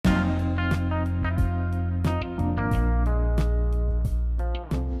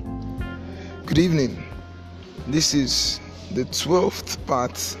Good evening. This is the 12th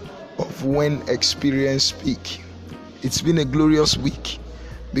part of When Experience Speak. It's been a glorious week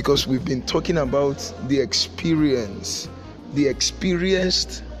because we've been talking about the experienced,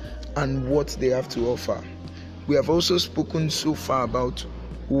 and what they have to offer. We have also spoken so far about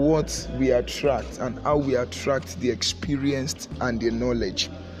what we attract and how we attract the experienced and the knowledge.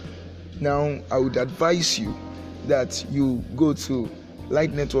 Now, I would advise you that you go to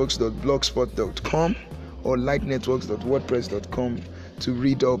lightnetworks.blogspot.com or lightnetworks.wordpress.com to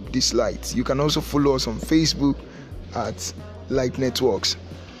read up these lights. You can also follow us on Facebook at Light Networks.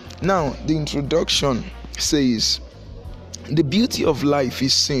 Now, the introduction says, the beauty of life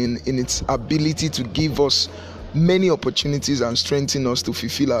is seen in its ability to give us many opportunities and strengthen us to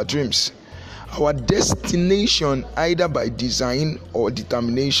fulfill our dreams. Our destination, either by design or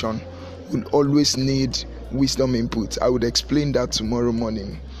determination, will always need wisdom input. I would explain that tomorrow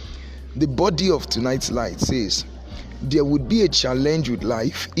morning. The body of tonight's light says, there would be a challenge with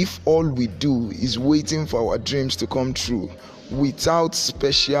life if all we do is waiting for our dreams to come true without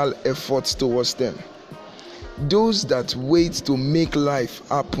special efforts towards them. Those that wait to make life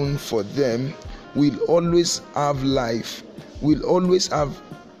happen for them will always have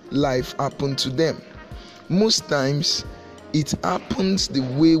life happen to them. Most times it happens the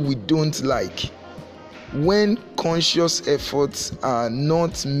way we don't like. When conscious efforts are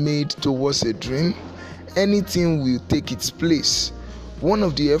not made towards a dream, anything will take its place. One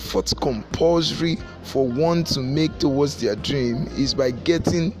of the efforts compulsory for one to make towards their dream is by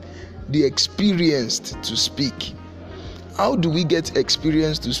getting the experienced to speak. How do we get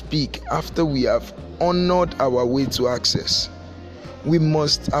experienced to speak after we have honored our way to access? We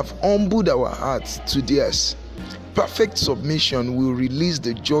must have humbled our hearts to theirs. Perfect submission will release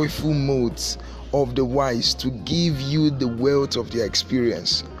the joyful modes of the wise to give you the wealth of their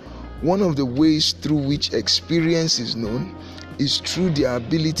experience. One of the ways through which experience is known is through their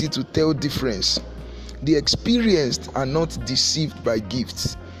ability to tell difference. The experienced are not deceived by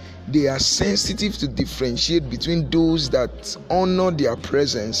gifts. They are sensitive to differentiate between those that honor their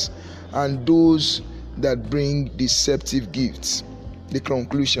presence and those that bring deceptive gifts. The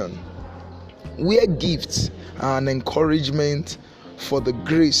conclusion: where gifts are an encouragement for the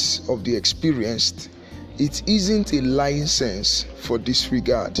grace of the experienced, it isn't a license for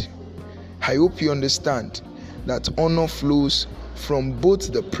disregard. I hope you understand that honor flows from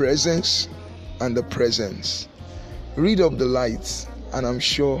both the presence and the presence. Read up the lights, and I'm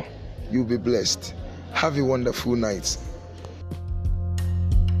sure you'll be blessed. Have a wonderful night.